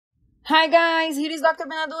Hi guys, here is Dr.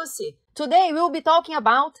 Benaduce. Today we'll be talking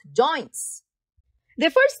about joints. The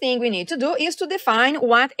first thing we need to do is to define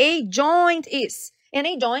what a joint is. And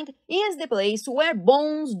a joint is the place where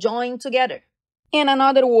bones join together. And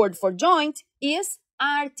another word for joint is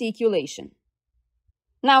articulation.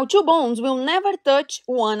 Now, two bones will never touch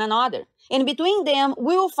one another. And between them,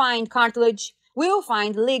 we will find cartilage, we will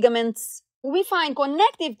find ligaments, we find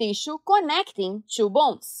connective tissue connecting two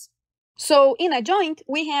bones. So, in a joint,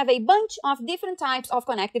 we have a bunch of different types of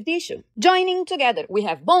connective tissue joining together. We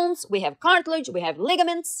have bones, we have cartilage, we have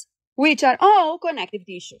ligaments, which are all connective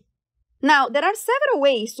tissue. Now, there are several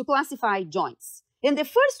ways to classify joints. And the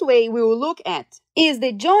first way we will look at is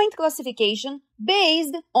the joint classification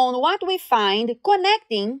based on what we find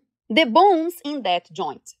connecting the bones in that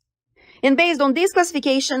joint. And based on this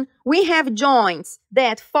classification, we have joints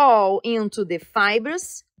that fall into the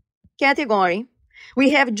fibrous category.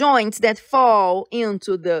 We have joints that fall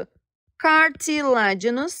into the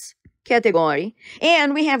cartilaginous category.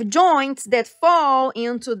 And we have joints that fall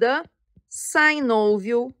into the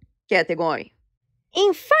synovial category.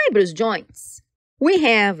 In fibrous joints, we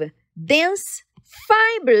have dense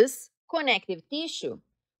fibrous connective tissue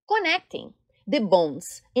connecting the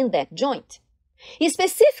bones in that joint.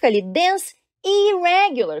 Specifically, dense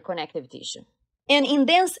irregular connective tissue. And in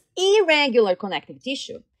dense irregular connective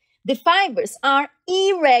tissue, the fibers are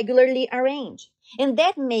irregularly arranged, and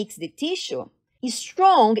that makes the tissue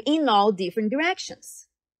strong in all different directions.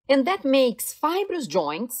 And that makes fibrous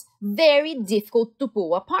joints very difficult to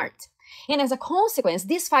pull apart. And as a consequence,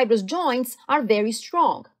 these fibrous joints are very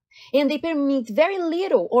strong, and they permit very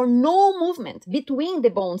little or no movement between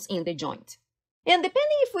the bones in the joint. And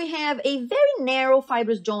depending if we have a very narrow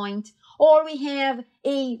fibrous joint or we have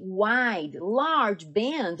a wide, large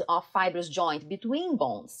band of fibrous joint between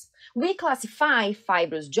bones, we classify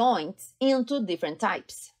fibrous joints into different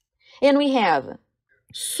types. And we have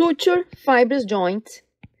suture fibrous joint,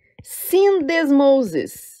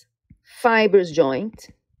 syndesmosis fibrous joint,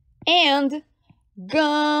 and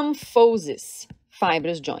gymphosis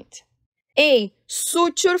fibrous joint. A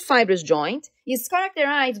suture fibrous joint is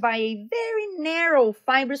characterized by a very narrow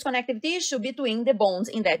fibrous connective tissue between the bones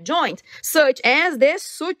in that joint, such as the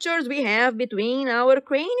sutures we have between our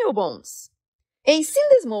cranial bones. A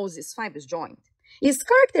syndesmosis fibrous joint is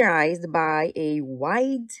characterized by a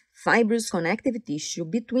wide fibrous connective tissue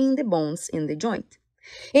between the bones in the joint.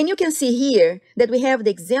 And you can see here that we have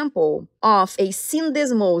the example of a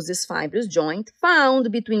syndesmosis fibrous joint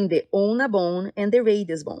found between the ulna bone and the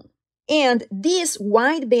radius bone. And this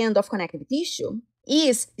wide band of connective tissue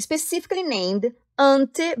is specifically named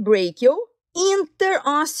antebrachial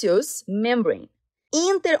interosseous membrane.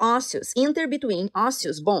 Interosseous, inter between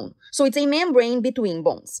osseous bone. So it's a membrane between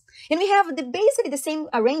bones. And we have basically the same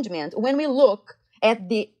arrangement when we look at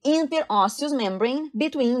the interosseous membrane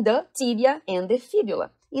between the tibia and the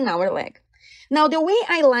fibula in our leg. Now, the way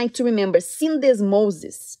I like to remember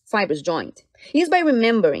syndesmosis fibrous joint is by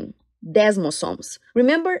remembering desmosomes.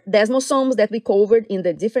 Remember desmosomes that we covered in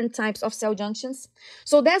the different types of cell junctions?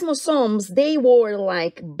 So desmosomes, they were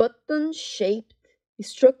like button-shaped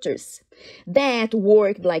structures that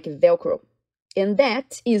worked like Velcro. And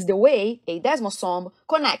that is the way a desmosome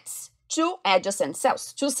connects two adjacent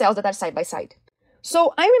cells, two cells that are side by side.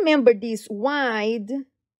 So I remember this wide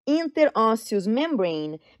interosseous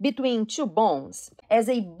membrane between two bones as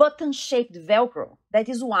a button-shaped Velcro that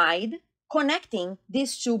is wide, connecting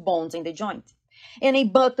these two bones in the joint. And a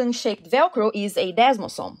button-shaped Velcro is a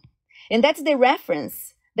desmosome. And that's the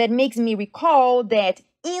reference that makes me recall that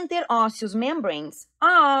interosseous membranes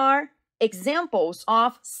are examples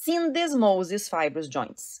of syndesmosis fibrous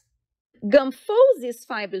joints. Gymphosis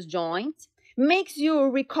fibrous joint makes you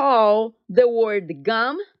recall the word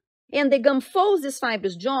gum, and the gymphosis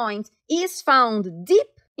fibrous joint is found deep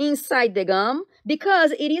inside the gum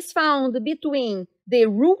because it is found between the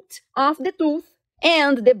root of the tooth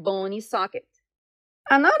and the bony socket.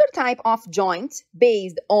 Another type of joint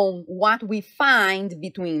based on what we find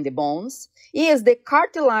between the bones is the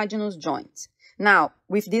cartilaginous joint. Now,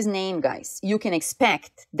 with this name, guys, you can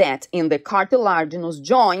expect that in the cartilaginous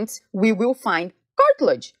joints, we will find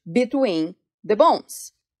cartilage between the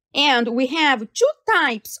bones. And we have two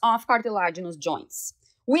types of cartilaginous joints.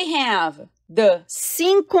 We have the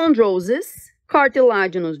synchondrosis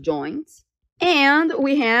cartilaginous joints, and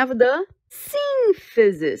we have the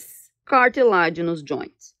symphysis cartilaginous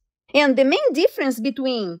joint. And the main difference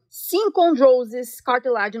between synchondrosis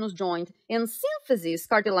cartilaginous joint and symphysis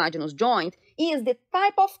cartilaginous joint is the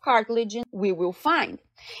type of cartilage we will find.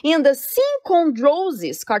 In the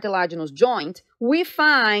synchondrosis cartilaginous joint, we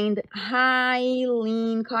find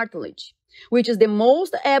hyaline cartilage. which is the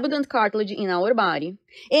most abundant cartilage in our body.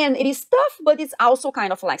 And it is tough, but it's also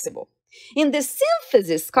kind of flexible. In the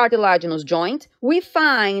symphysis cartilaginous joint, we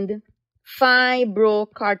find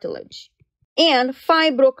fibrocartilage. And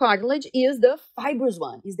fibrocartilage is the fibrous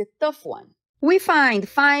one, is the tough one. We find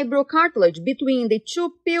fibrocartilage between the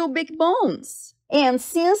two pubic bones. And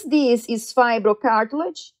since this is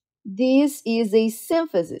fibrocartilage, this is a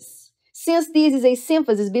symphysis. Since this is a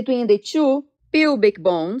symphysis between the two pubic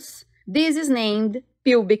bones, this is named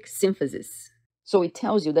pubic symphysis. So it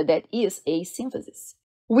tells you that that is a symphysis.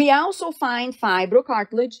 We also find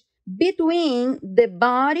fibrocartilage between the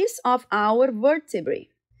bodies of our vertebrae.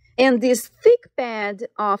 And this thick pad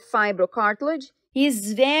of fibrocartilage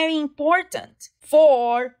is very important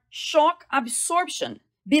for shock absorption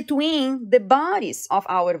between the bodies of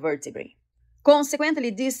our vertebrae.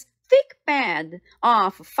 Consequently, this thick pad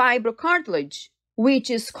of fibrocartilage,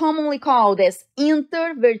 which is commonly called as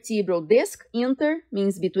intervertebral disc, inter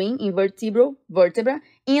means between, in vertebral, vertebra,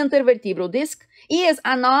 intervertebral disc, is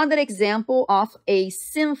another example of a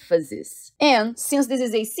symphysis. And since this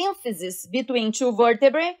is a symphysis between two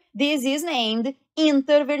vertebrae, this is named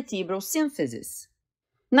intervertebral symphysis.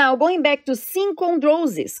 Now, going back to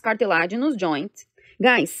synchondrosis, cartilaginous joint,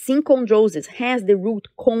 guys, synchondrosis has the root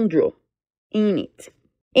chondro in it.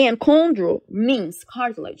 And chondro means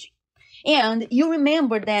cartilage. And you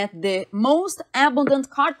remember that the most abundant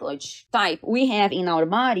cartilage type we have in our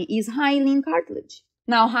body is hyaline cartilage.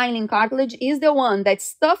 Now, hyaline cartilage is the one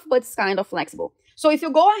that's tough, but it's kind of flexible. So if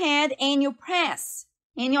you go ahead and you press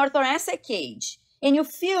in your thoracic cage and you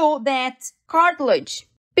feel that cartilage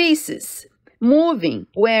pieces moving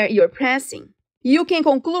where you're pressing, you can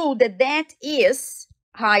conclude that that is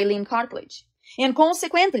hyaline cartilage. And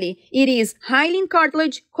consequently, it is hyaline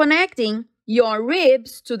cartilage connecting your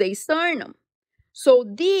ribs to the sternum. So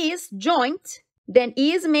this joint then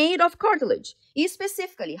is made of cartilage, is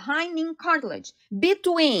specifically hyaline cartilage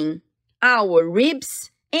between our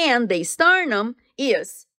ribs and the sternum,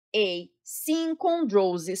 is a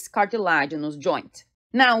synchondrosis cartilaginous joint.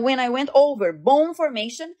 Now, when I went over bone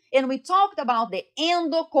formation and we talked about the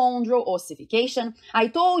endochondral ossification, I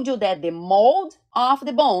told you that the mold of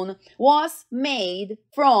the bone was made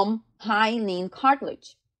from hyaline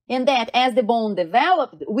cartilage. And that as the bone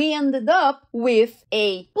developed, we ended up with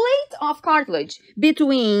a plate of cartilage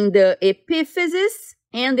between the epiphysis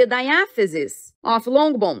and the diaphysis of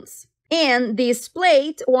long bones. And this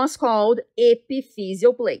plate was called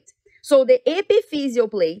epiphyseal plate. So the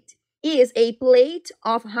epiphyseal plate is a plate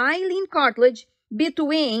of hyaline cartilage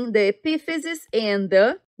between the epiphysis and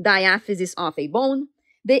the diaphysis of a bone.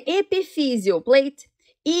 The epiphyseal plate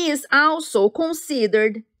is also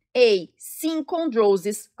considered a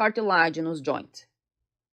synchondrosis cartilaginous joint.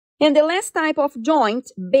 And the last type of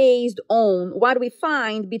joint based on what we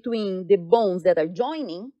find between the bones that are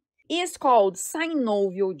joining is called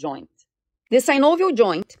synovial joint. The synovial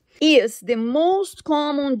joint is the most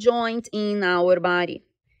common joint in our body.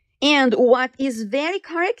 And what is very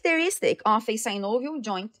characteristic of a synovial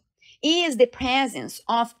joint is the presence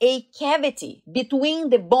of a cavity between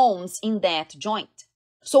the bones in that joint.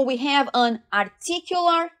 So we have an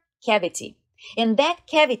articular cavity, and that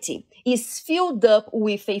cavity is filled up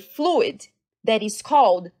with a fluid that is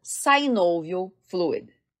called synovial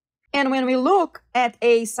fluid. And when we look at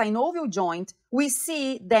a synovial joint, we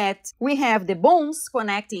see that we have the bones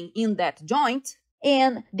connecting in that joint,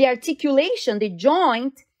 and the articulation, the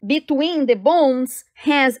joint between the bones,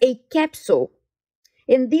 has a capsule.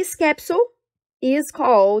 And this capsule is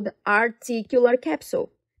called articular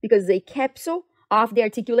capsule because it's a capsule of the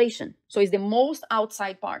articulation. So it's the most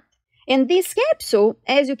outside part. And this capsule,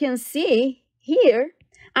 as you can see here,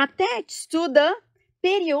 attaches to the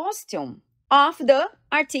periosteum of the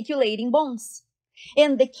articulating bones.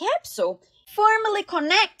 And the capsule firmly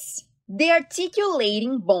connects the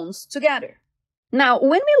articulating bones together. Now,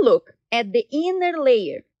 when we look at the inner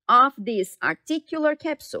layer of this articular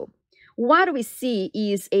capsule, what we see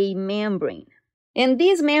is a membrane. And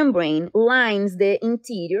this membrane lines the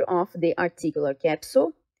interior of the articular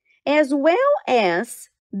capsule, as well as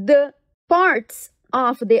the parts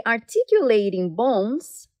of the articulating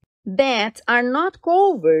bones that are not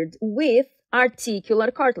covered with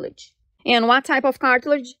articular cartilage. And what type of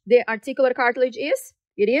cartilage the articular cartilage is?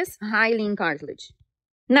 It is hyaline cartilage.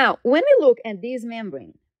 Now, when we look at this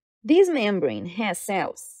membrane has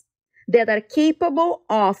cells that are capable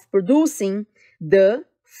of producing the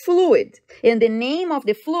fluid. And the name of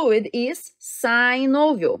the fluid is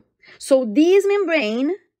synovial. So this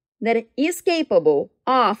membrane that is capable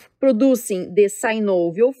of producing the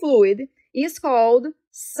synovial fluid is called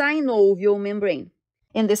synovial membrane.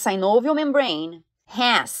 And the synovial membrane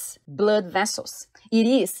has blood vessels. It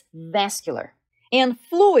is vascular. And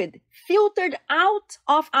fluid filtered out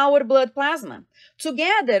of our blood plasma,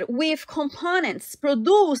 together with components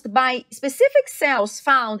produced by specific cells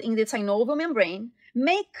found in the synovial membrane,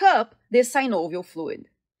 make up the synovial fluid.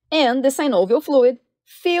 And the synovial fluid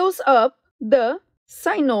fills up the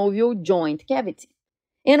synovial joint cavity.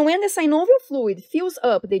 And when the synovial fluid fills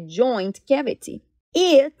up the joint cavity,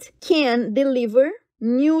 it can deliver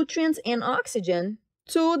nutrients and oxygen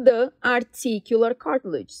to the articular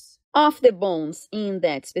cartilage of the bones in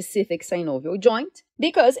that specific synovial joint,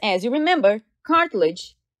 because, as you remember,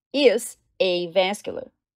 cartilage is avascular.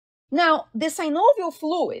 Now, the synovial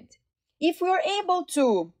fluid, if we were able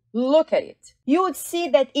to look at it, you would see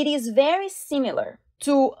that it is very similar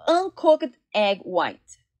to uncooked egg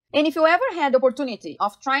white. And if you ever had the opportunity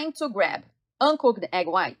of trying to grab uncooked egg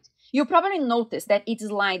white, you probably noticed that it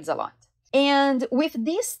slides a lot. And with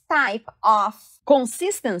this type of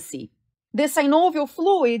consistency, the synovial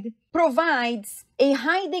fluid provides a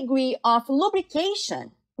high degree of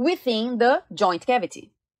lubrication within the joint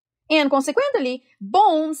cavity. And consequently,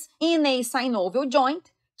 bones in a synovial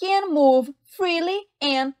joint can move freely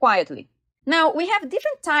and quietly. Now, we have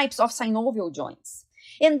different types of synovial joints,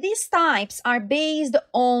 and these types are based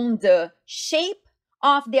on the shape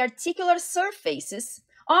of the articular surfaces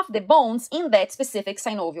of the bones in that specific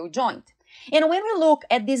synovial joint. And when we look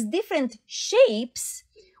at these different shapes,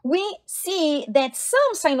 we see that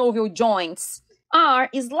some synovial joints are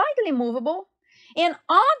slightly movable and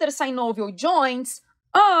other synovial joints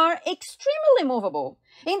are extremely movable.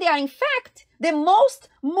 And they are, in fact, the most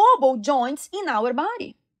mobile joints in our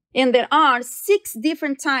body. And there are 6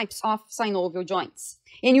 different types of synovial joints.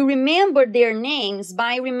 And you remember their names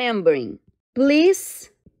by remembering plies,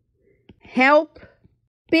 help,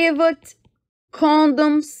 pivot,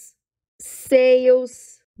 condoms,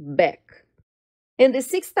 sails, back. And the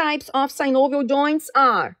 6 types of synovial joints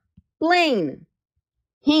are plane,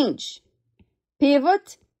 hinge,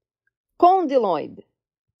 pivot, condyloid,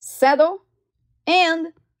 saddle,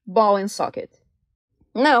 and ball and socket.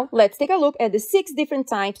 Now, let's take a look at the 6 different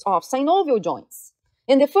types of synovial joints.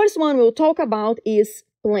 And the first one we'll talk about is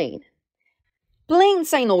plane. Plane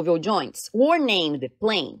synovial joints were named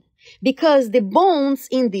plane because the bones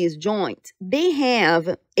in this joint, they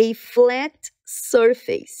have a flat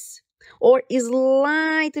surface or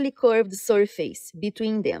slightly curved surface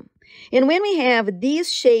between them. And when we have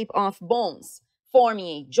this shape of bones forming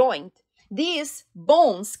a joint, these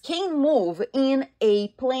bones can move in a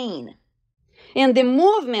plane. And the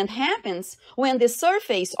movement happens when the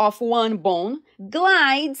surface of one bone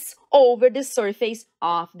glides over the surface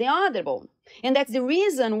of the other bone. And that's the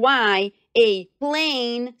reason why a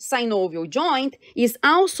plane synovial joint is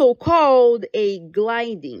also called a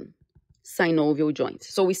gliding synovial joint.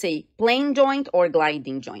 So we say plane joint or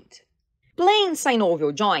gliding joint. Plane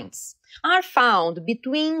synovial joints are found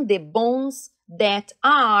between the bones that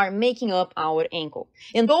are making up our ankle.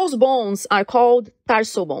 And those bones are called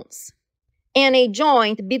tarsal bones. And a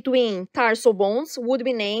joint between tarsal bones would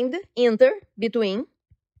be named between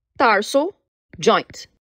tarsal joint.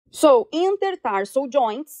 So intertarsal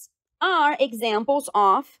joints are examples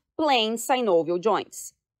of plane synovial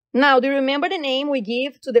joints. Now, do you remember the name we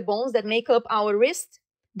give to the bones that make up our wrist?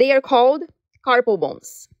 They are called carpal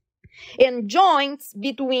bones. And joints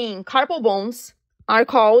between carpal bones are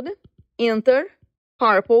called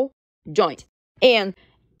intercarpal joint. And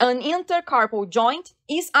an intercarpal joint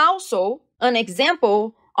is also an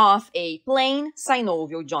example of a plane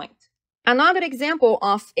synovial joint. Another example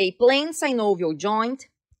of a plane synovial joint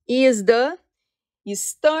is the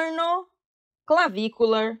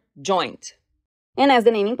sternoclavicular joint. And as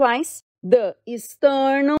the name implies, the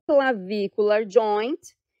sternoclavicular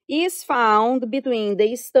joint is found between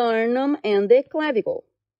the sternum and the clavicle.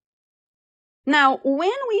 Now,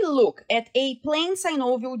 when we look at a plane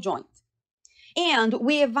synovial joint and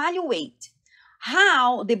we evaluate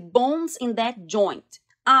how the bones in that joint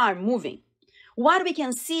are moving, what we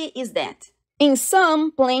can see is that in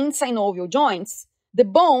some plane synovial joints, the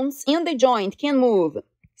bones in the joint can move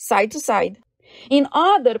side to side. In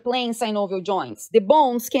other plane synovial joints, the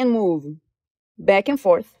bones can move back and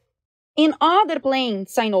forth. In other plane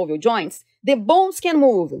synovial joints, the bones can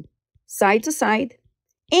move side to side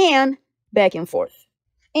and back and forth.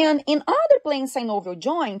 And in other plane synovial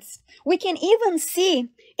joints, we can even see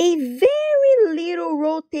a very little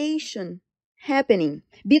rotation happening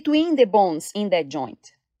between the bones in that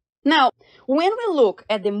joint. Now, when we look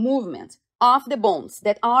at the movement of the bones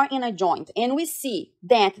that are in a joint and we see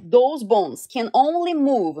that those bones can only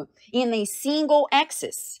move in a single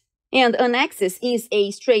axis, And an axis is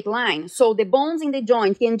a straight line, so the bones in the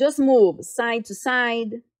joint can just move side to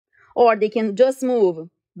side, or they can just move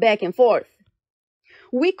back and forth.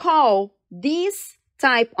 We call this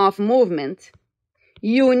type of movement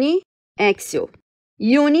uniaxial.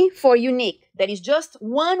 Uni for unique, that is just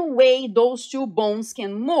one way those two bones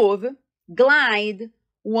can move, glide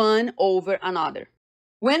one over another.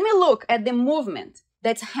 When we look at the movement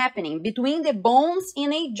that's happening between the bones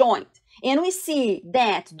in a joint, and we see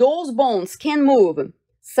that those bones can move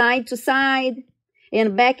side to side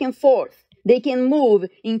and back and forth, they can move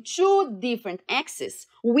in two different axes,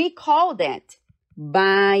 we call that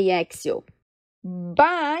biaxial.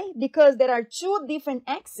 Bi, because there are two different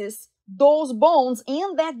axes, those bones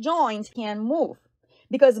in that joint can move.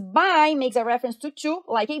 Because bi makes a reference to two,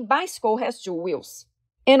 like a bicycle has two wheels.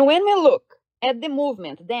 And when we look at the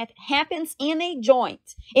movement that happens in a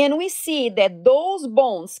joint, and we see that those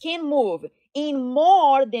bones can move in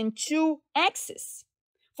more than two axes.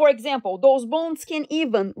 For example, those bones can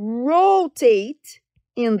even rotate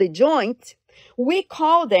in the joint. We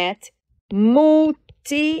call that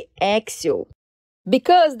multiaxial.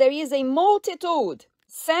 Because there is a multitude,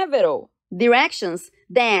 several directions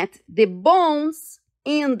that the bones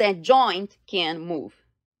in that joint can move.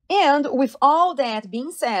 And with all that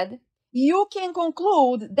being said, you can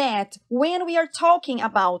conclude that when we are talking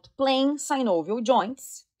about plain synovial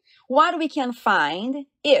joints, what we can find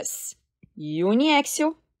is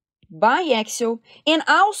uniaxial, biaxial, and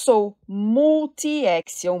also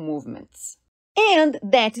multiaxial movements. And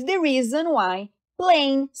that's the reason why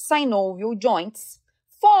plain synovial joints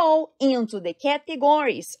fall into the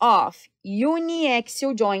categories of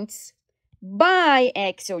uniaxial joints,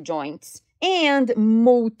 biaxial joints, and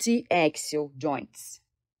multiaxial joints.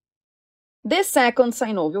 The second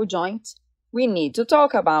synovial joint we need to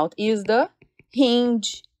talk about is the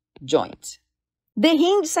hinge joint. The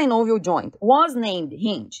hinge synovial joint was named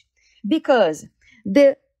hinge because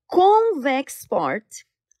the convex part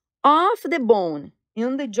of the bone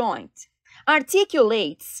in the joint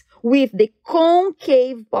articulates with the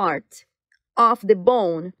concave part of the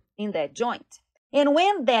bone in that joint. And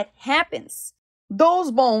when that happens,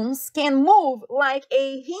 those bones can move like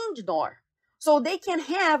a hinge door. So they can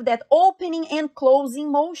have that opening and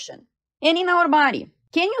closing motion. And in our body,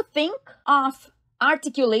 can you think of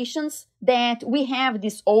articulations that we have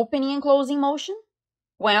this opening and closing motion?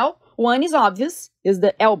 Well, one is obvious, is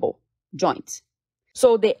the elbow joint.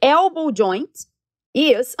 So the elbow joint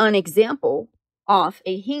is an example of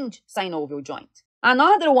a hinge synovial joint.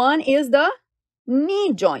 Another one is the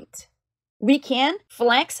knee joint. We can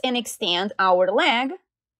flex and extend our leg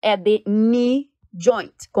at the knee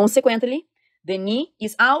joint. Consequently, the knee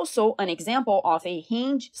is also an example of a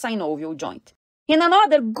hinge synovial joint. And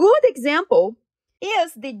another good example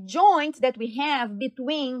is the joint that we have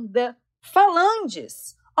between the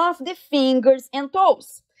phalanges of the fingers and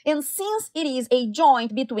toes. And since it is a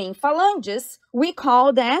joint between phalanges, we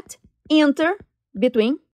call that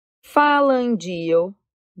between phalangeal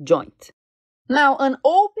joint. Now, an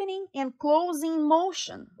opening and closing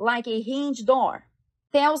motion like a hinge door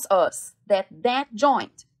tells us that that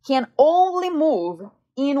joint can only move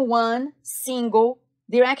in one single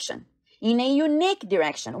direction, in a unique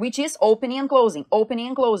direction, which is opening and closing, opening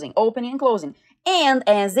and closing, opening and closing. And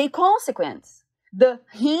as a consequence, the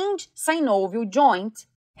hinge synovial joint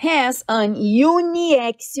has an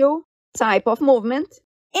uniaxial type of movement,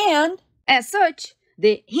 and as such,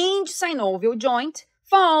 the hinge synovial joint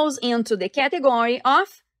falls into the category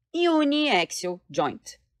of uniaxial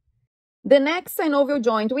joint. The next synovial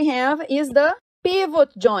joint we have is the pivot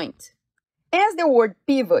joint. As the word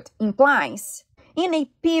pivot implies, in a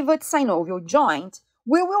pivot synovial joint,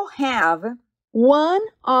 we will have one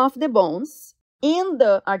of the bones in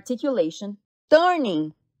the articulation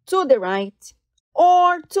turning to the right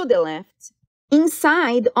or to the left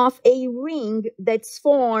inside of a ring that's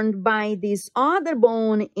formed by this other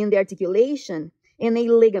bone in the articulation and a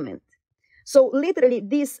ligament. So literally,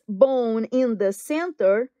 this bone in the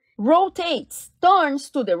center rotates, turns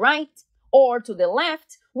to the right or to the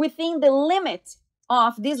left within the limit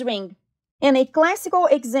of this ring. And a classical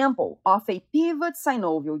example of a pivot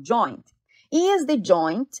synovial joint is the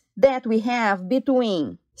joint that we have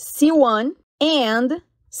between C1 and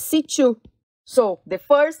C2. So the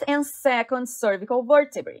first and second cervical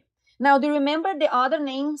vertebrae. Now, do you remember the other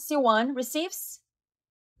name C1 receives?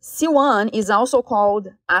 C1 is also called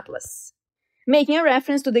Atlas, making a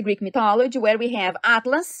reference to the Greek mythology where we have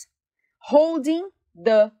Atlas holding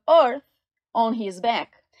the earth on his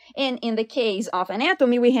back. And in the case of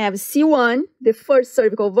anatomy, we have C1, the first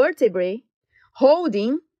cervical vertebrae,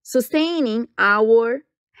 holding, sustaining our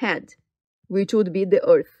head, which would be the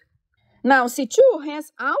earth. Now, C2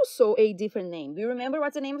 has also a different name. Do you remember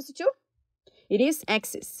what's the name of C2? It is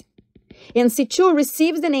axis. And C2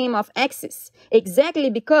 receives the name of axis exactly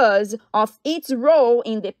because of its role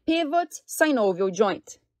in the pivot synovial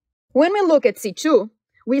joint. When we look at C2,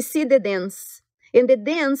 we see the dens, and the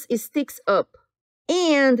dens sticks up.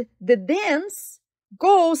 And the dens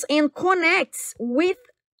goes and connects with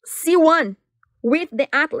C1, with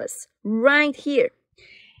the atlas, right here.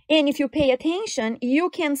 And if you pay attention, you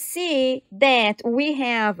can see that we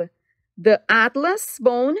have the atlas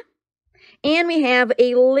bone and we have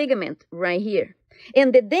a ligament right here.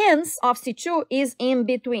 And the dens of C2 is in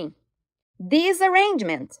between. This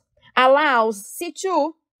arrangement allows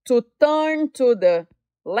C2 to turn to the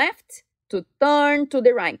left, to turn to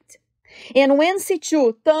the right. And when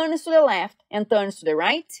C2 turns to the left and turns to the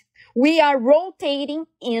right, we are rotating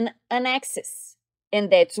in an axis.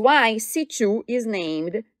 And that's why C2 is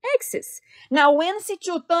named axis. Now, when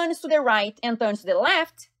C2 turns to the right and turns to the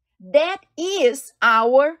left, that is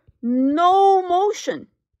our no motion.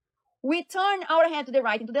 We turn our head to the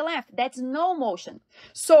right and to the left. That's no motion.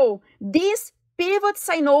 So, this pivot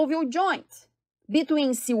synovial joint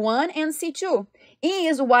between C1 and C2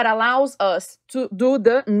 is what allows us to do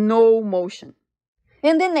the no motion.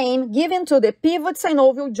 And the name given to the pivot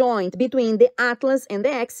synovial joint between the atlas and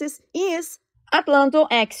the axis is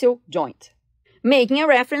atlantoaxial joint, making a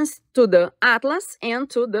reference to the atlas and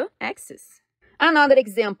to the axis. Another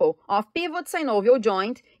example of pivot synovial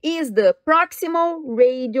joint is the proximal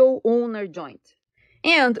radial ulnar joint.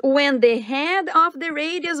 And when the head of the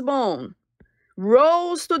radius bone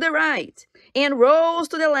rolls to the right and rolls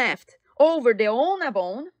to the left over the ulnar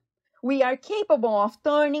bone, we are capable of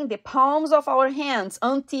turning the palms of our hands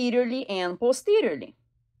anteriorly and posteriorly.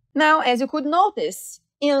 Now, as you could notice,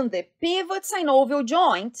 in the pivot synovial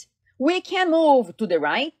joint, we can move to the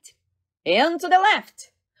right and to the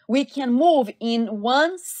left. We can move in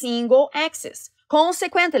one single axis.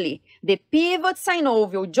 Consequently, the pivot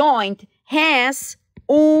synovial joint has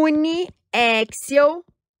uniaxial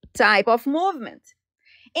type of movement.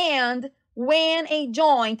 And when a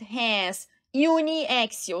joint has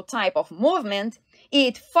uniaxial type of movement,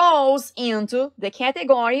 it falls into the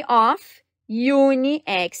category of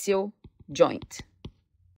uniaxial joint.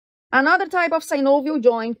 Another type of synovial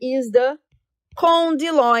joint is the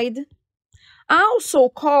condyloid, also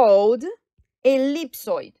called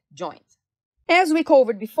ellipsoid joint. As we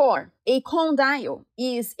covered before, a condyle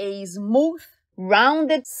is a smooth,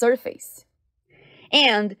 rounded surface.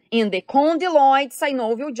 And in the condyloid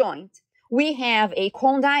synovial joint, we have a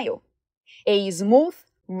condyle, a smooth,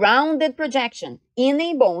 rounded projection in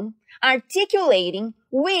a bone articulating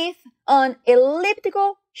with an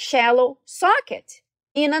elliptical shallow socket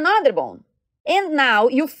in another bone. And now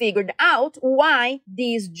you figured out why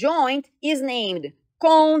this joint is named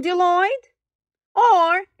condyloid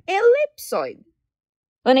or ellipsoid.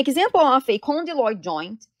 An example of a condyloid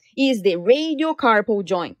joint is the radiocarpal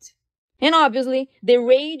joint. And obviously, the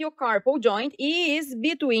radiocarpal joint is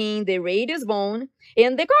between the radius bone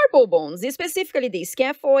and the carpal bones, specifically the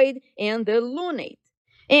scaphoid and the lunate.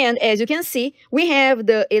 And as you can see, we have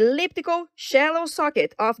the elliptical shallow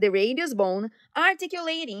socket of the radius bone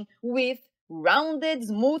articulating with rounded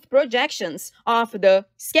smooth projections of the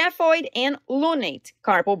scaphoid and lunate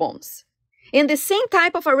carpal bones. And the same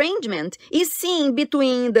type of arrangement is seen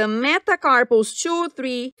between the metacarpals 2,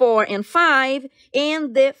 3, 4, and 5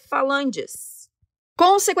 and the phalanges.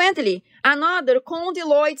 Consequently, another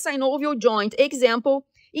condyloid synovial joint example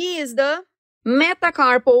is the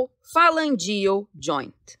metacarpal phalangeal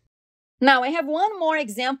joint. Now, I have one more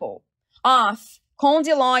example of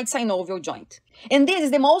condyloid synovial joint. And this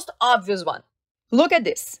is the most obvious one. Look at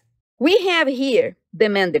this. We have here the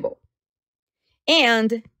mandible.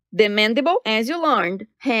 And the mandible, as you learned,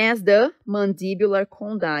 has the mandibular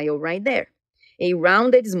condyle right there, a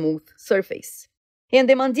rounded, smooth surface. And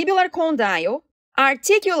the mandibular condyle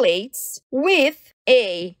articulates with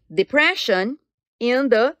a depression in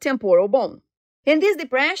the temporal bone. And this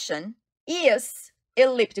depression is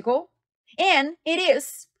elliptical and it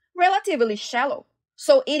is relatively shallow.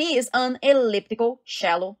 So it is an elliptical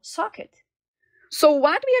shallow socket. So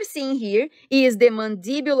what we are seeing here is the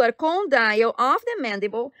mandibular condyle of the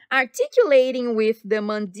mandible articulating with the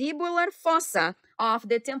mandibular fossa of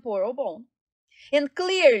the temporal bone. And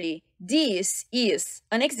clearly, this is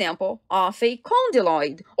an example of a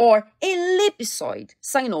condyloid or ellipsoid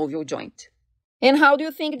synovial joint. And how do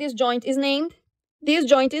you think this joint is named? This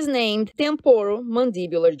joint is named temporal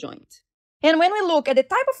mandibular joint. And when we look at the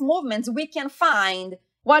type of movements we can find,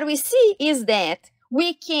 what we see is that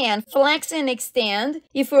we can flex and extend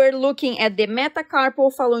if we're looking at the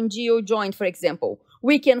metacarpal phalangeal joint, for example.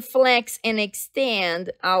 we can flex and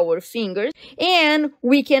extend our fingers, and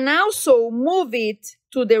we can also move it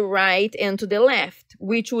to the right and to the left,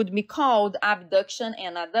 which would be called abduction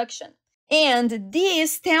and adduction. And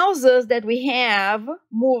this tells us that we have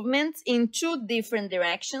movements in two different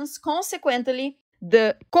directions. Consequently,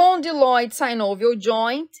 the condyloid synovial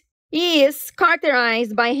joint is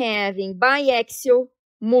characterized by having biaxial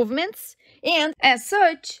movements, and as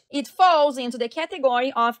such, it falls into the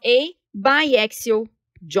category of a biaxial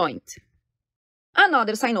joint.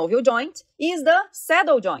 Another synovial joint is the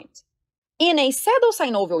saddle joint. In a saddle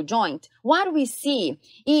synovial joint, what we see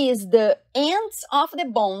is the ends of the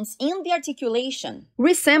bones in the articulation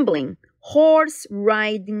resembling horse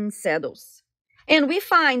riding saddles. And we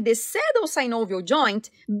find the saddle synovial joint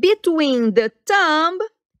between the thumb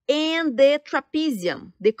and the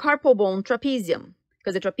trapezium, the carpal bone trapezium,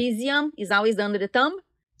 because the trapezium is always under the thumb.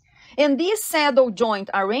 And this saddle joint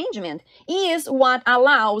arrangement is what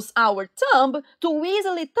allows our thumb to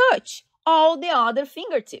easily touch all the other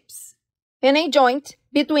fingertips. And a joint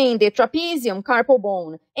between the trapezium carpal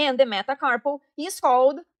bone and the metacarpal is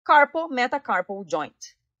called carpo-metacarpal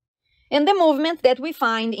joint. And the movement that we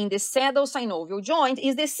find in the saddle synovial joint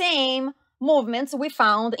is the same movements we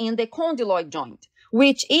found in the condyloid joint,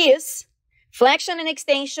 which is flexion and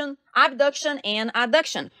extension, abduction and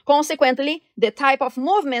adduction. Consequently, the type of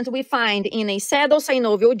movement we find in a saddle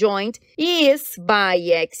synovial joint is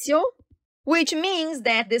biaxial, which means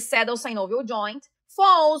that the saddle synovial joint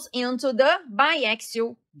falls into the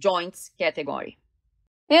biaxial joints category.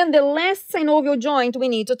 And the last synovial joint we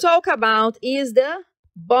need to talk about is the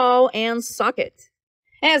ball and socket.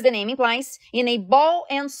 As the name implies, in a ball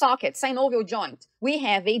and socket synovial joint, we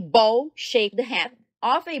have a ball-shaped head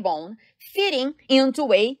of a bone fitting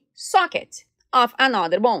into a socket of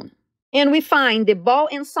another bone. And we find the ball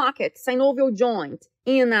and socket synovial joint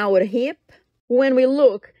in our hip when we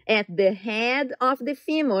look at the head of the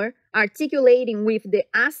femur articulating with the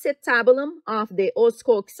acetabulum of the os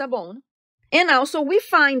coxa bone. And also we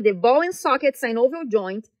find the ball and socket synovial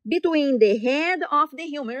joint between the head of the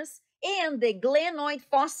humerus and the glenoid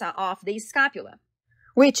fossa of the scapula,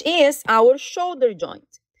 which is our shoulder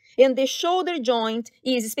joint. And the shoulder joint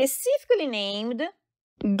is specifically named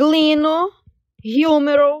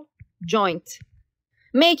glenohumeral joint,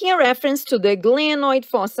 making a reference to the glenoid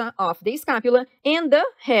fossa of the scapula and the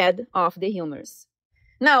head of the humerus.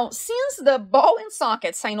 Now, since the ball and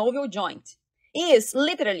socket synovial joint is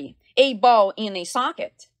literally a ball in a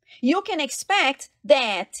socket, you can expect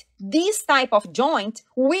that this type of joint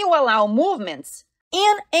will allow movements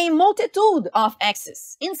in a multitude of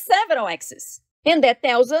axes, in several axes. And that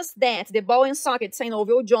tells us that the ball and socket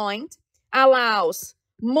synovial joint allows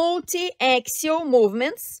multi-axial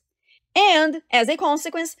movements, and as a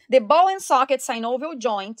consequence, the ball and socket synovial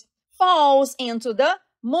joint falls into the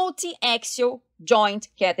multi-axial joint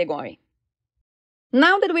category.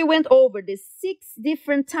 Now that we went over the 6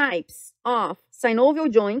 different types of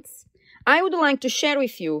synovial joints, I would like to share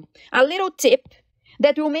with you a little tip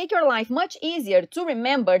that will make your life much easier to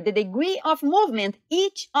remember the degree of movement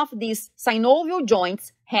each of these synovial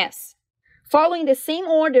joints has. Following the same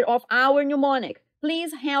order of our mnemonic,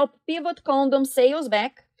 please help pivot condom sales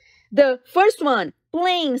back. The first one,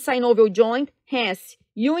 plain synovial joint, has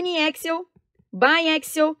uniaxial,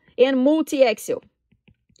 biaxial, and multiaxial.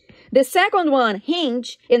 The second one,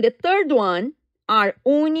 hinge, and the third one are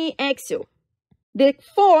uniaxial. The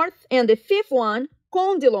fourth and the fifth one,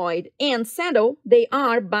 condyloid and saddle, they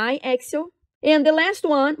are biaxial. And the last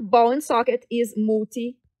one, ball and socket, is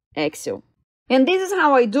multiaxial. And this is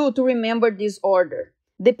how I do to remember this order.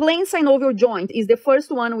 The plain synovial joint is the first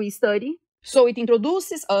one we study, so it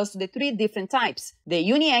introduces us to the 3 different types, the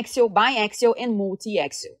uniaxial, biaxial, and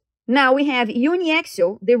multiaxial. Now we have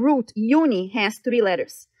uniaxial. The root uni has 3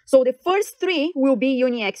 letters. So the first 3 will be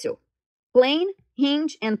uniaxial: plain,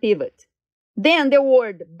 hinge, and pivot. Then the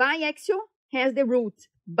word biaxial has the root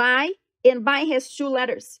bi, and bi has 2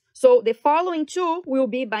 letters. So the following 2 will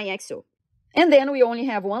be biaxial. And then we only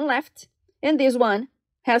have 1 left, and this one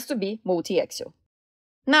has to be multiaxial.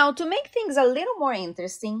 Now, to make things a little more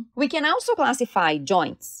interesting, we can also classify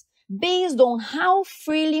joints based on how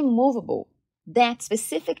freely movable that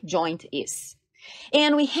specific joint is.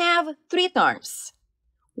 And we have 3 terms.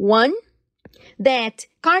 One, that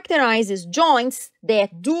characterizes joints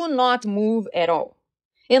that do not move at all.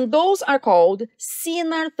 And those are called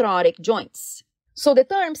synarthrotic joints. So the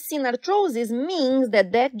term synarthrosis means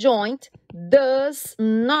that that joint does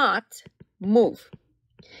not move.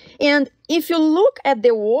 And if you look at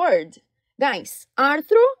the word, guys,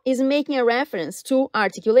 arthro is making a reference to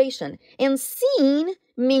articulation, and syn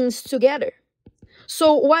means together.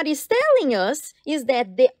 So what it's telling us is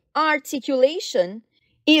that the articulation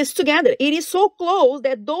is together. It is so close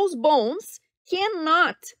that those bones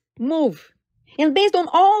cannot move. And based on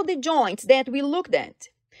all the joints that we looked at,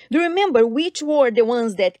 do you remember which were the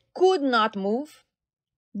ones that could not move?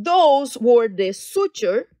 Those were the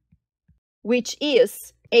suture, which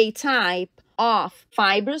is a type of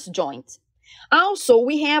fibrous joint. Also,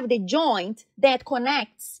 we have the joint that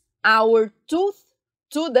connects our tooth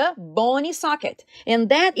to the bony socket, and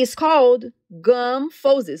that is called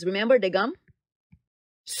gum-phosis. Remember the gum?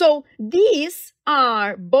 So these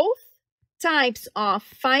are both types of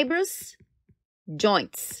fibrous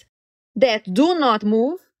joints that do not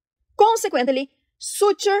move. Consequently,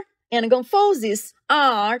 suture and gum-phosis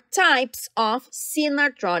are types of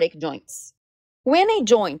synarthrotic joints. When a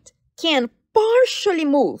joint can partially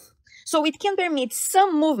move, so it can permit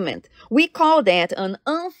some movement, we call that an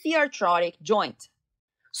amphiarthrotic joint.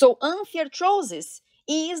 So amphiarthrosis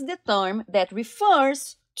is the term that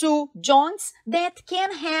refers to joints that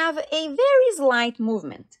can have a very slight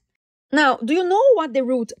movement. Now, do you know what the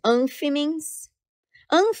root amphi means?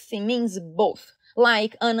 Amphi means both.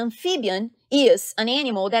 Like an amphibian is an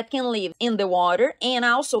animal that can live in the water and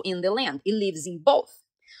also in the land. It lives in both.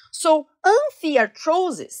 So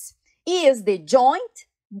amphiarthrosis is the joint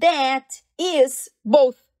that is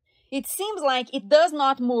both. It seems like it does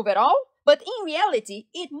not move at all, but in reality,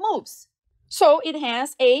 it moves. So it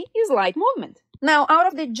has a slight movement. Now, out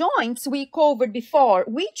of the joints we covered before,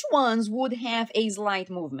 which ones would have a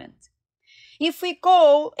slight movement? If we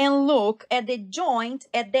go and look at the joint,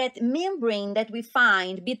 at that membrane that we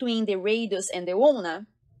find between the radius and the ulna,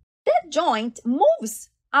 that joint moves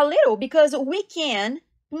a little because we can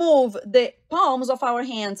move the palms of our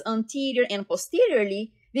hands anterior and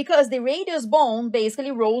posteriorly because the radius bone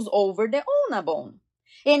basically rolls over the ulna bone.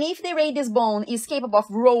 And if the radius bone is capable of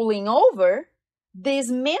rolling over,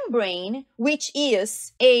 this membrane, which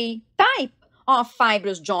is a type of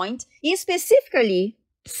fibrous joint, specifically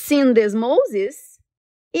syndesmosis,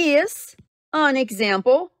 is an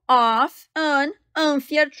example of an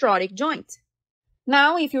amphiarthrotic joint.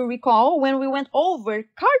 Now, if you recall, when we went over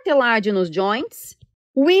cartilaginous joints,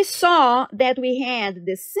 we saw that we had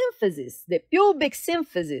the symphysis, the pubic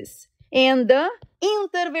symphysis, and the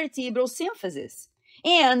intervertebral symphysis.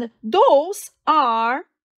 And those are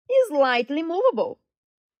slightly movable.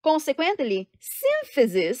 Consequently,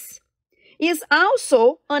 symphysis is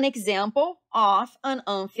also an example of an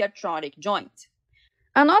amphiarthrotic joint.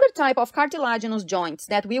 Another type of cartilaginous joints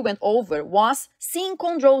that we went over was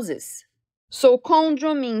synchondrosis. So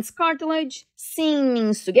chondro means cartilage, syn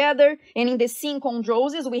means together, and in the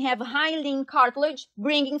synchondrosis we have hyaline cartilage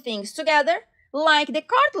bringing things together, like the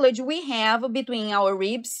cartilage we have between our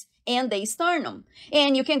ribs and the sternum.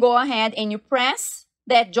 And you can go ahead and you press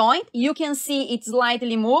that joint, you can see it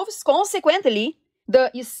slightly moves. Consequently,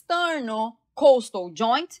 the sternocostal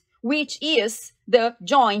joint, which is the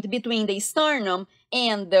joint between the sternum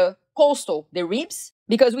and the costal, the ribs,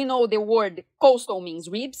 because we know the word costal means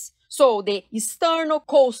ribs. So the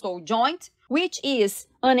sternocostal joint, which is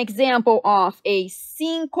an example of a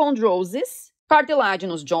synchondrosis,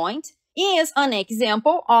 cartilaginous joint, is an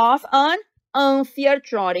example of an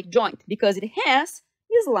amphiarthrotic joint because it has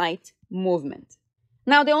a slight movement.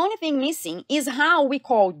 Now, the only thing missing is how we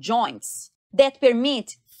call joints that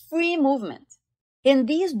permit free movement. And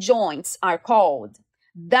these joints are called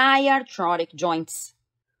diarthrotic joints.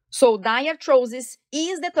 So diarthrosis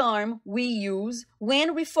is the term we use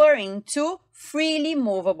when referring to freely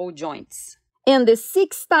movable joints. And the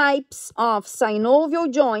 6 types of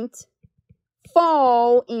synovial joint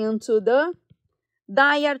fall into the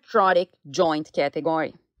diarthrotic joint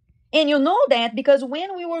category. And you know that because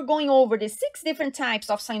when we were going over the 6 different types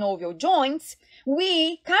of synovial joints,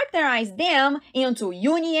 we characterized them into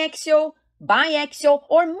uniaxial, biaxial,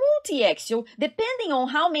 or multiaxial, depending on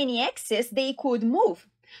how many axes they could move.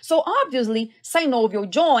 So obviously, synovial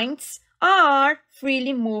joints are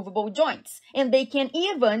freely movable joints, and they can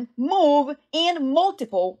even move in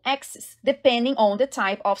multiple axes, depending on the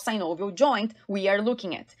type of synovial joint we are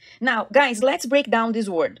looking at. Now, guys, let's break down this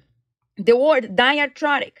word. The word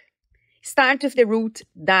diarthrotic starts with the root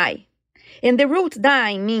di, and the root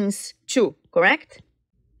di means two, correct?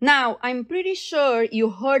 Now, I'm pretty sure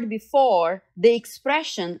you heard before the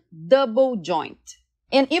expression double joint.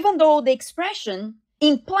 And even though the expression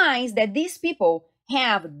implies that these people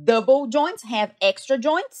have double joints, have extra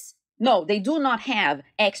joints, no, they do not have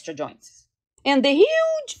extra joints. And the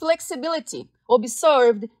huge flexibility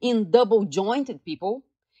observed in double jointed people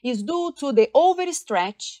is due to the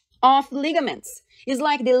overstretch of ligaments. It's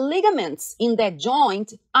like the ligaments in that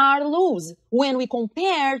joint are loose when we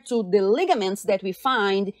compare to the ligaments that we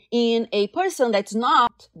find in a person that's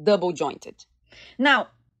not double jointed. Now,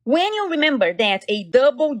 when you remember that a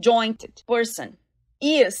double jointed person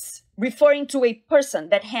is referring to a person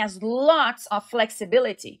that has lots of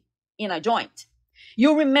flexibility in a joint,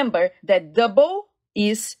 you remember that double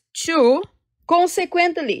is 2.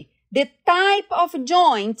 Consequently, the type of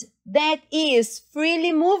joint that is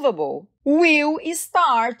freely movable will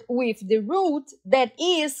start with the root that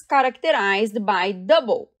is characterized by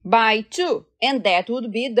double, by 2, and that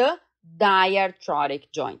would be the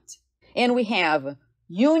diarthrotic joint. And we have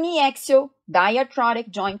uniaxial diarthrotic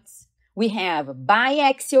joints, we have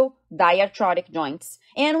biaxial diarthrotic joints,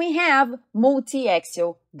 and we have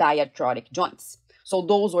multiaxial diarthrotic joints. So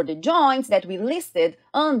those were the joints that we listed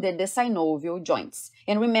under the synovial joints.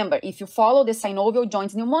 And remember, if you follow the synovial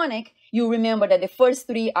joints mnemonic, you remember that the first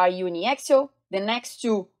 3 are uniaxial, the next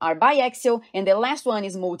 2 are biaxial, and the last one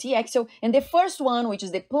is multiaxial. And the first one, which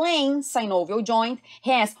is the plain synovial joint,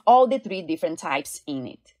 has all the 3 different types in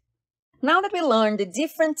it. Now that we learned the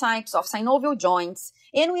different types of synovial joints,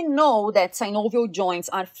 and we know that synovial joints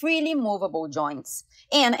are freely movable joints,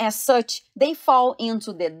 and as such, they fall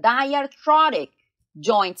into the diarthrotic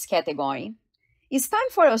joints category, it's time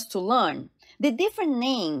for us to learn the different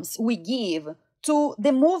names we give to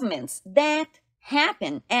the movements that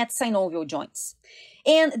happen at synovial joints.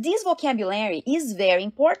 And this vocabulary is very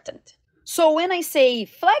important. So when I say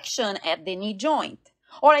flexion at the knee joint,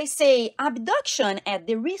 or I say abduction at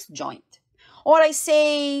the wrist joint, or I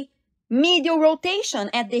say medial rotation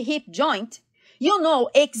at the hip joint, you know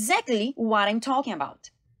exactly what I'm talking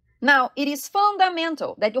about. Now, it is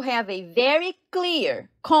fundamental that you have a very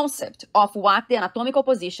clear concept of what the anatomical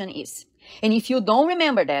position is. And if you don't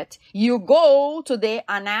remember that, you go to the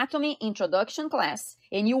anatomy introduction class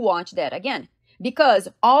and you watch that again. Because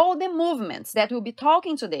all the movements that we'll be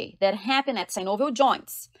talking today that happen at synovial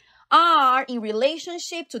joints are in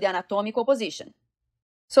relationship to the anatomical position.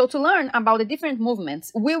 So to learn about the different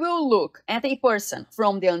movements, we will look at a person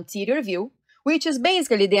from the anterior view, which is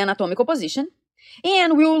basically the anatomical position,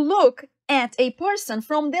 and we will look at a person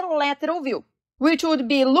from the lateral view, which would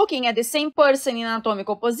be looking at the same person in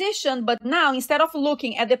anatomical position, but now instead of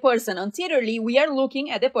looking at the person anteriorly, we are looking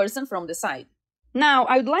at the person from the side. Now,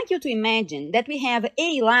 I would like you to imagine that we have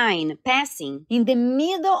a line passing in the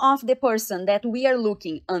middle of the person that we are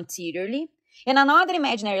looking anteriorly, and another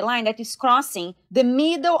imaginary line that is crossing the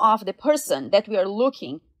middle of the person that we are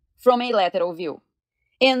looking from a lateral view.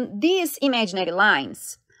 And these imaginary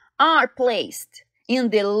lines are placed in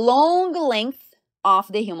the long length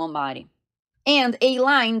of the human body. And a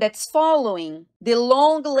line that's following the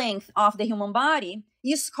long length of the human body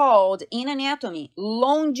is called, in anatomy,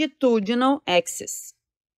 longitudinal axis.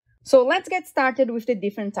 So let's get started with the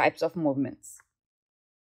different types of movements.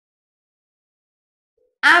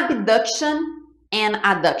 Abduction and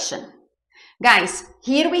adduction. Guys,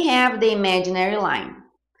 here we have the imaginary line.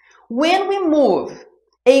 When we move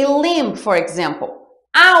a limb, for example,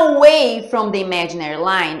 away from the imaginary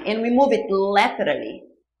line and we move it laterally,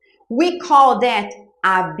 we call that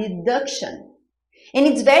abduction. And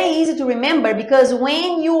it's very easy to remember because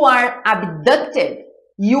when you are abducted,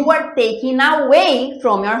 you are taken away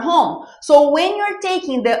from your home. So when you're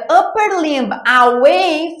taking the upper limb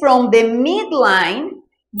away from the midline,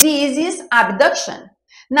 this is abduction.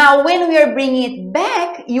 Now, when we are bringing it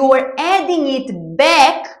back, you are adding it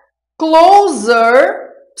back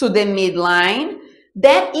closer to the midline.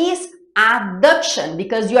 That is adduction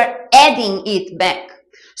because you are adding it back.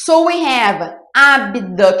 So we have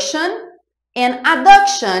abduction and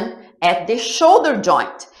adduction at the shoulder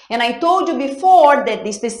joint. And I told you before that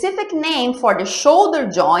the specific name for the shoulder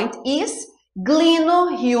joint is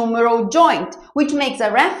glenohumeral joint, which makes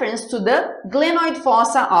a reference to the glenoid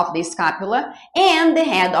fossa of the scapula and the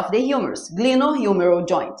head of the humerus, glenohumeral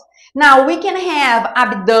joint. Now, we can have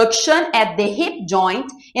abduction at the hip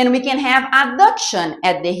joint and we can have adduction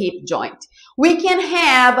at the hip joint. We can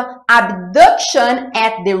have abduction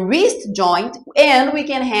at the wrist joint and we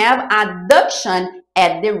can have adduction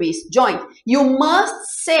at the wrist joint. You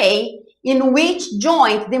must say in which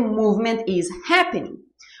joint the movement is happening.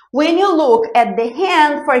 When you look at the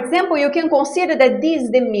hand, for example, you can consider that this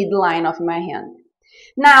is the midline of my hand.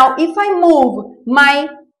 Now, if I move my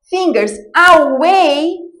fingers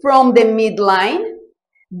away from the midline,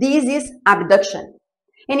 this is abduction.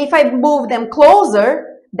 And if I move them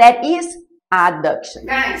closer, that is adduction.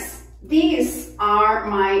 Guys, these are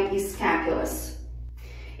my scapulas.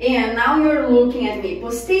 And now you're looking at me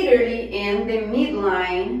posteriorly and the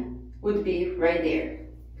midline would be right there.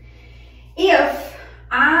 If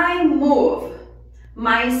I move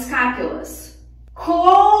my scapulas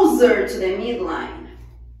closer to the midline,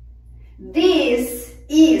 this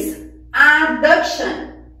is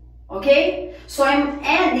adduction, okay? So I'm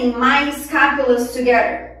adding my scapulas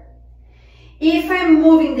together. If I'm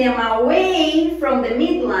moving them away from the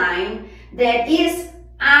midline, that is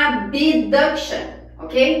abduction,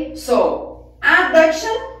 okay? So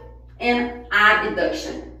adduction and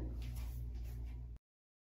abduction.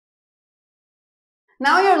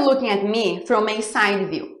 Now you're looking at me from a side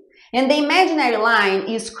view, and the imaginary line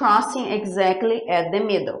is crossing exactly at the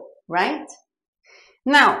middle, right?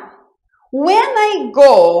 Now, when I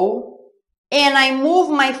go and I move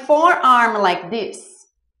my forearm like this,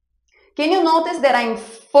 can you notice that I'm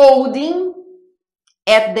folding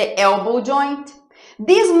at the elbow joint?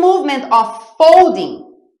 This movement of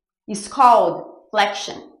folding is called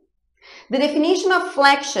flexion. The definition of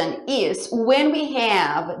flexion is when we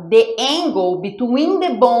have the angle between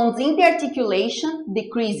the bones in the articulation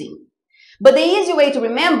decreasing. But the easy way to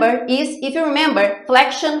remember is, if you remember,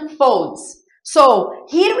 flexion folds. So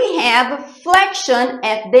here we have flexion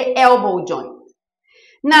at the elbow joint.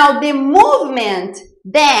 Now the movement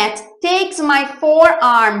that takes my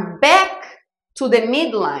forearm back to the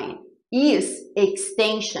midline is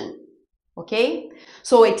extension. Okay?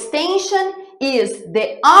 So extension is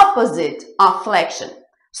the opposite of flexion.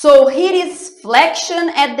 So here is flexion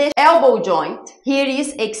at the elbow joint. Here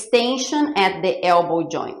is extension at the elbow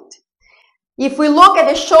joint. If we look at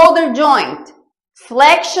the shoulder joint,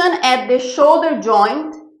 flexion at the shoulder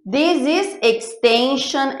joint, this is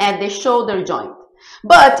extension at the shoulder joint.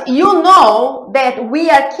 But you know that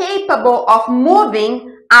we are capable of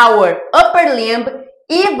moving our upper limb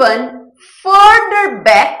even further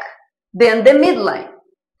back than the midline.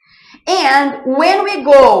 And when we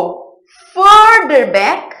go further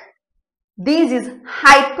back, this is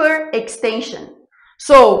hyperextension.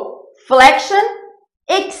 So flexion,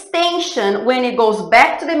 extension when it goes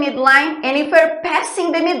back to the midline, and if we're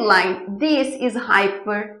passing the midline, this is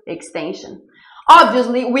hyperextension.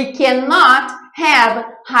 Obviously, we cannot have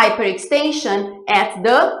hyperextension at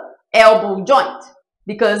the elbow joint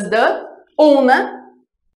because the ulna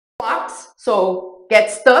locks, so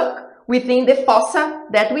gets stuck within the fossa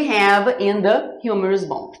that we have in the humerus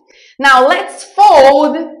bone. Now let's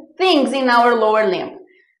fold things in our lower limb.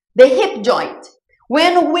 The hip joint.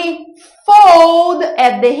 When we fold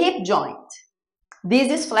at the hip joint,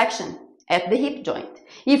 this is flexion at the hip joint.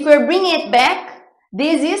 If we're bringing it back,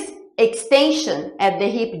 this is extension at the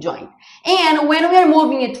hip joint. And when we are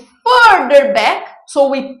moving it further back, so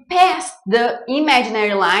we pass the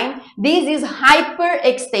imaginary line, this is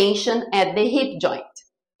hyperextension at the hip joint.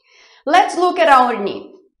 Let's look at our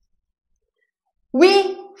knee.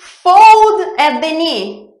 We fold at the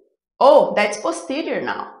knee. Oh, that's posterior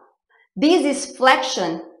now. This is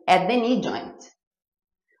flexion at the knee joint.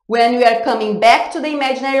 When we are coming back to the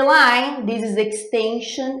imaginary line, this is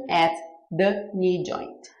extension at the knee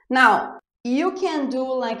joint. Now, you can do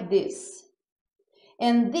like this.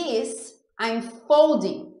 And this, I'm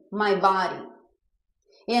folding my body.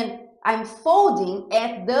 And I'm folding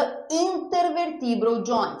at the intervertebral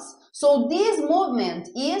joints. So this movement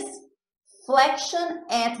is flexion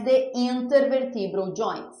at the intervertebral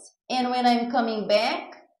joints. And when I'm coming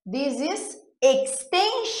back, this is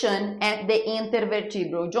extension at the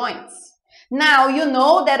intervertebral joints. Now you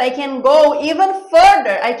know that I can go even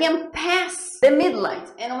further. I can pass the midline.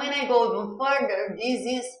 And when I go even further, this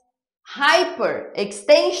is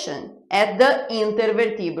hyperextension at the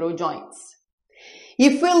intervertebral joints.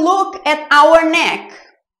 If we look at our neck,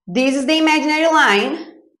 this is the imaginary line.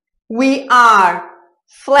 We are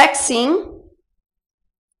flexing.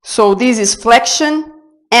 So this is flexion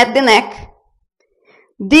at the neck.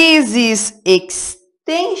 This is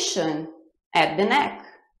extension at the neck.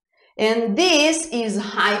 And this is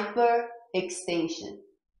hyperextension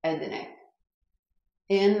at the neck.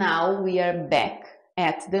 And now we are back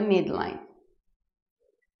at the midline.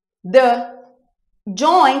 The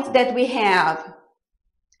joint that we have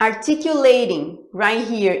articulating right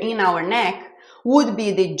here in our neck would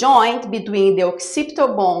be the joint between the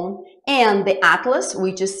occipital bone and the atlas,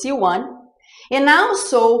 which is C1, and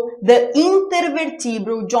also the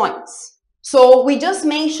intervertebral joints. So we just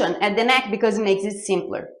mentioned at the neck because it makes it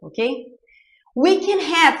simpler, okay? We can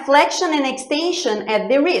have flexion and extension at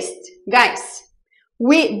the wrist. Guys,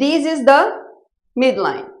 this is the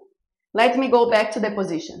midline. Let me go back to the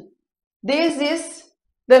position. This is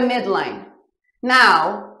the midline.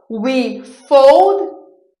 Now, we fold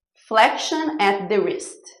flexion at the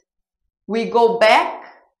wrist. We go back.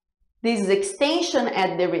 This is extension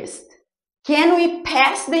at the wrist. Can we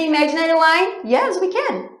pass the imaginary line? Yes, we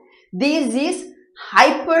can. This is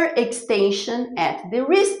hyperextension at the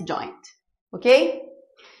wrist joint. Okay?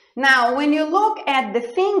 Now, when you look at the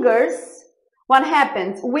fingers, what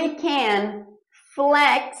happens? We can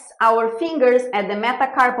flex our fingers at the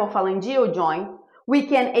metacarpophalangeal joint. We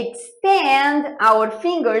can extend our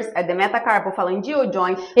fingers at the metacarpophalangeal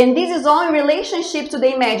joint, and this is all in relationship to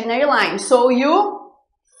the imaginary line. So you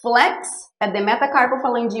flex at the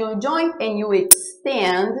metacarpophalangeal joint and you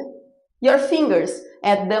extend your fingers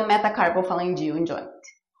at the metacarpophalangeal joint.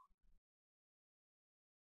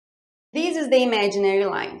 This is the imaginary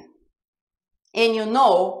line. And you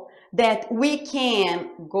know that we can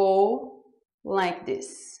go like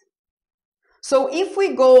this. So if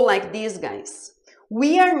we go like this, guys,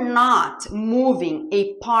 we are not moving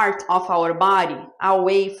a part of our body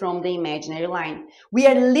away from the imaginary line. We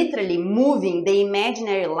are literally moving the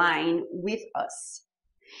imaginary line with us.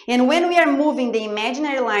 And when we are moving the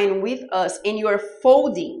imaginary line with us and you are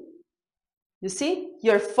folding, you see,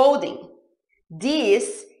 you're folding.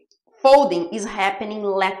 This folding is happening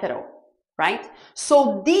lateral, right?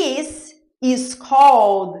 So this is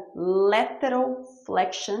called lateral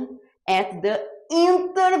flexion at the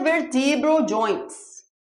intervertebral joints.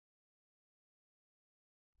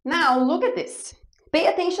 Now look at this. Pay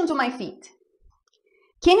attention to my feet.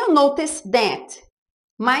 Can you notice that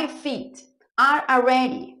my feet are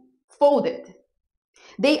already folded?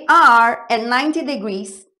 They are at 90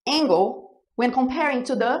 degrees angle when comparing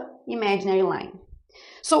to the imaginary line.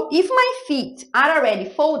 So if my feet are already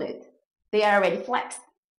folded, they are already flexed.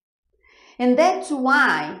 And that's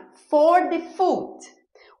why for the foot,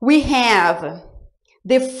 we have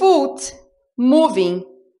the foot moving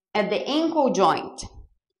at the ankle joint.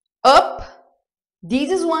 Up, this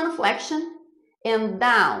is one flexion, and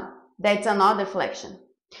down, that's another flexion.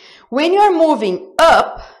 When you're moving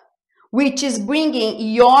up, which is bringing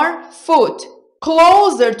your foot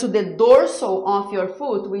closer to the dorsal of your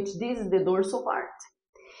foot, which this is the dorsal part,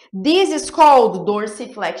 this is called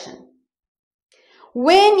dorsiflexion.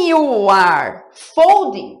 When you are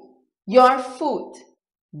folding your foot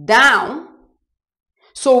down,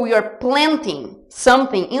 so you're planting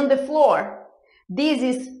something in the floor, this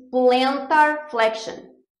is plantar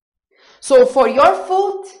flexion. So for your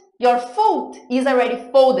foot is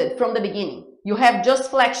already folded from the beginning. You have just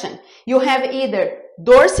flexion. You have either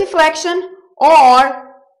dorsiflexion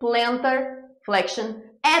or plantar flexion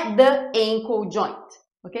at the ankle joint.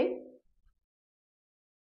 Okay?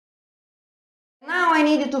 Now I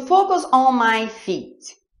need you to focus on my feet.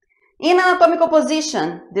 In anatomical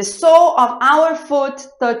position, the sole of our foot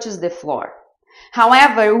touches the floor.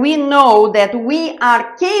 However, we know that we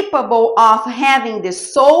are capable of having the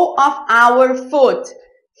sole of our foot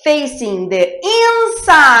facing the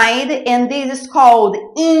inside, and this is called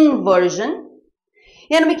inversion.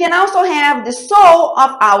 And we can also have the sole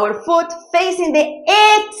of our foot facing the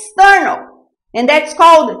external, and that's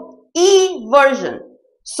called eversion.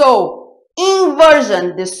 So,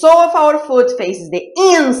 inversion, the sole of our foot faces the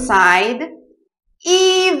inside.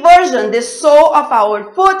 Eversion, the sole of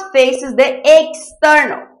our foot faces the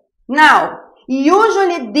external. Now,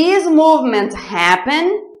 usually these movements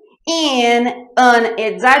happen in an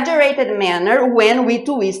exaggerated manner when we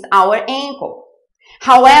twist our ankle.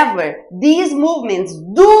 However, these movements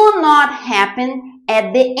do not happen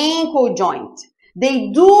at the ankle joint.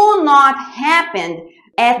 They do not happen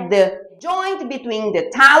at the joint between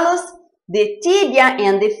the talus, the tibia,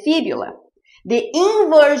 and the fibula. The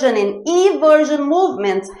inversion and eversion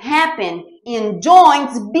movements happen in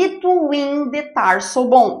joints between the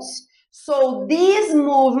tarsal bones. So these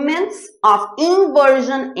movements of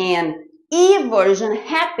inversion and eversion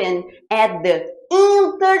happen at the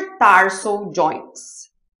intertarsal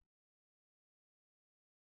joints.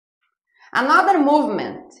 Another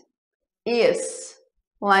movement is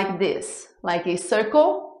like this, like a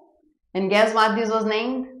circle. And guess what this was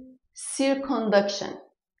named? Circumduction.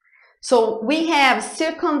 So we have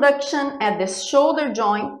circumduction at the shoulder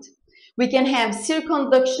joint. We can have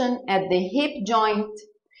circumduction at the hip joint.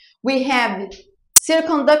 We have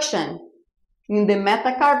circumduction in the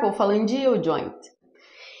metacarpophalangeal joint.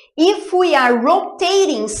 If we are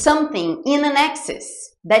rotating something in an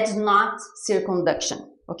axis, that's not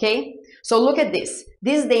circumduction, okay? So look at this.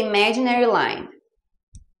 This is the imaginary line.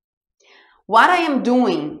 What I am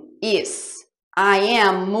doing is I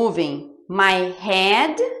am moving my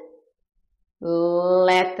head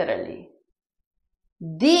laterally.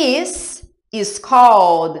 This is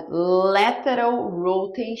called lateral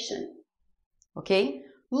rotation. Okay?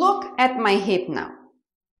 Look at my hip now.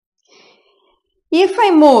 If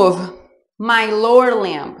I move my lower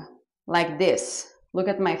limb like this, look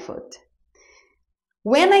at my foot.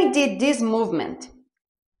 When I did this movement,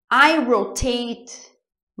 I rotate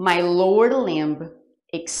my lower limb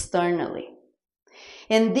externally.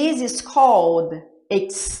 And this is called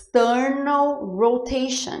external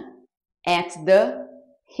rotation at the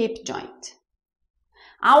hip joint.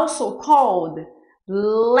 Also called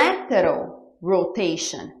lateral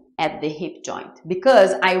rotation at the hip joint,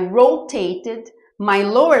 because I rotated my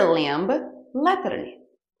lower limb laterally.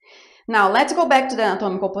 Now let's go back to the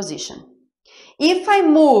anatomical position. If I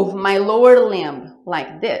move my lower limb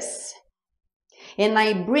like this, and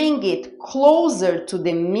I bring it closer to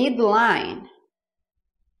the midline,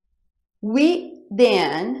 we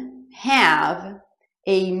then have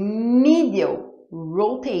a medial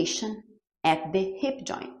rotation at the hip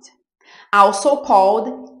joint, also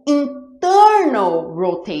called internal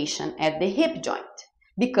rotation at the hip joint,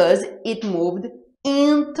 because it moved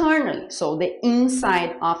internally, so the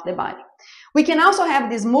inside of the body. We can also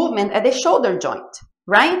have this movement at the shoulder joint,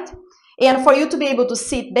 right? And for you to be able to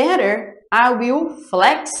sit better, I will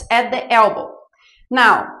flex at the elbow.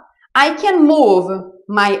 Now, I can move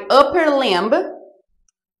my upper limb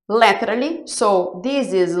laterally, so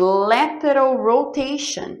this is lateral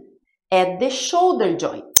rotation at the shoulder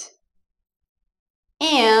joint.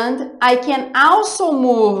 And I can also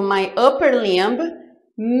move my upper limb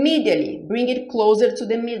medially, bring it closer to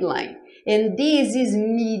the midline. And this is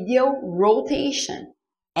medial rotation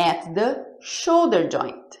at the shoulder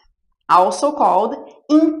joint, also called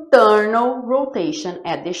internal rotation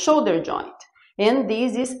at the shoulder joint. And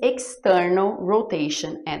this is external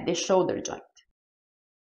rotation at the shoulder joint.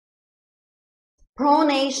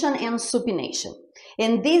 Pronation and supination.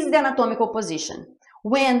 And this is the anatomical position.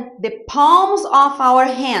 When the palms of our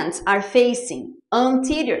hands are facing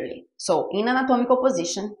anteriorly, so in anatomical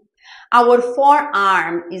position, our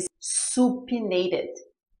forearm is supinated.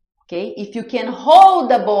 Okay, if you can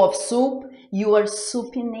hold a bowl of soup, you are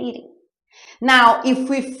supinating. Now, if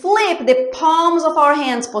we flip the palms of our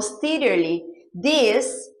hands posteriorly,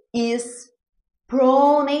 this is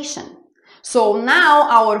pronation. So now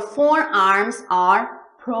our forearms are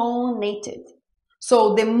pronated.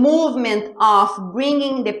 So the movement of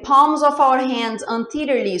bringing the palms of our hands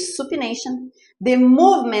anteriorly is supination. The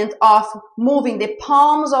movement of moving the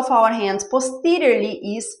palms of our hands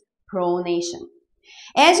posteriorly is pronation.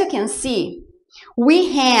 As you can see,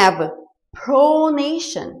 we have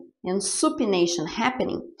pronation and supination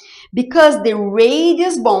happening because the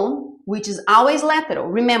radius bone, which is always lateral.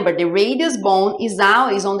 Remember, the radius bone is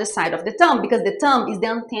always on the side of the thumb because the thumb is the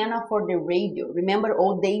antenna for the radio. Remember,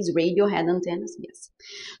 old days radio had antennas? Yes.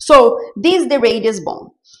 So this is the radius bone.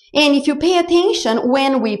 And if you pay attention,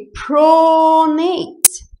 when we pronate,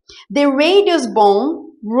 the radius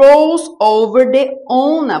bone rolls over the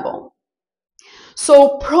ulna bone.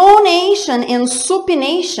 So pronation and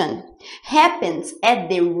supination happens at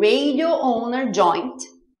the radio-ulnar joint,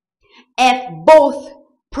 at both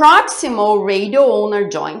proximal radio-ulnar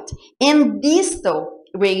joint and distal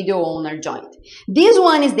radio-ulnar joint. This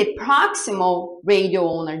one is the proximal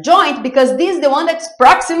radio-ulnar joint because this is the one that's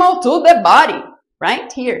proximal to the body,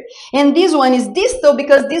 right here. And this one is distal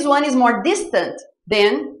because this one is more distant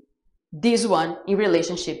than this one in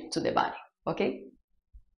relationship to the body, okay?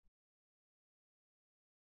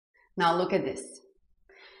 Now look at this.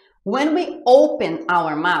 When we open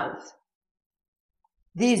our mouth,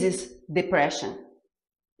 this is depression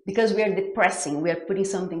because we are depressing, we are putting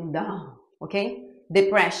something down, okay?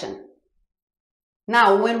 Depression.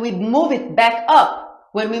 Now, when we move it back up,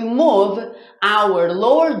 when we move our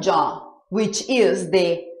lower jaw, which is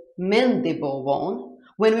the mandible bone,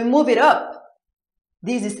 when we move it up,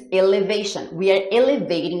 this is elevation. We are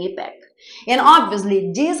elevating it back. And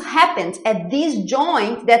obviously, this happens at this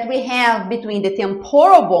joint that we have between the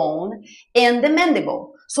temporal bone and the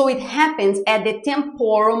mandible. So it happens at the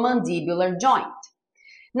temporomandibular joint.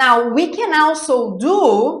 Now, we can also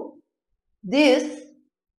do this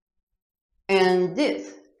and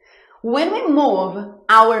this. When we move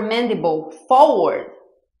our mandible forward,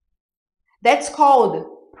 that's called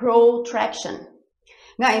protraction.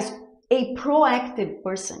 Guys, a proactive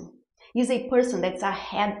person is a person that's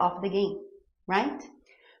ahead of the game, right?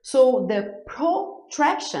 So the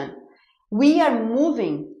protraction, we are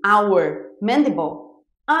moving our mandible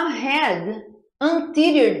ahead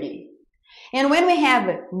anteriorly. And when we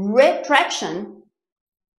have retraction,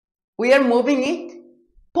 we are moving it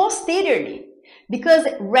posteriorly because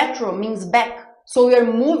retro means back. So we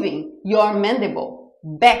are moving your mandible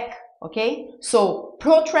back, okay? So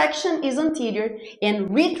protraction is anterior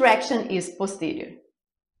and retraction is posterior.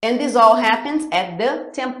 And this all happens at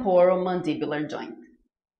the temporomandibular joint.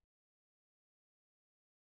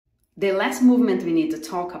 The last movement we need to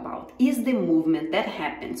talk about is the movement that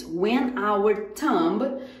happens when our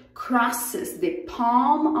thumb crosses the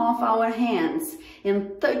palm of our hands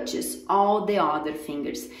and touches all the other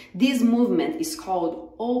fingers. This movement is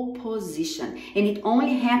called opposition, and it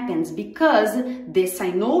only happens because the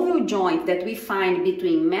synovial joint that we find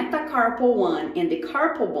between metacarpal 1 and the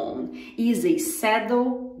carpal bone is a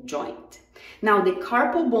saddle joint. Now, the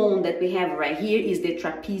carpal bone that we have right here is the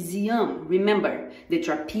trapezium. Remember, the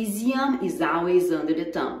trapezium is always under the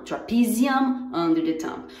thumb. Trapezium under the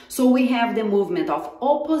thumb. So we have the movement of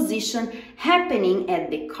opposition happening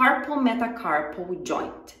at the carpal-metacarpal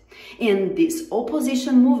joint. And this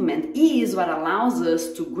opposition movement is what allows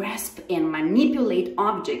us to grasp and manipulate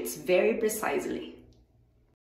objects very precisely.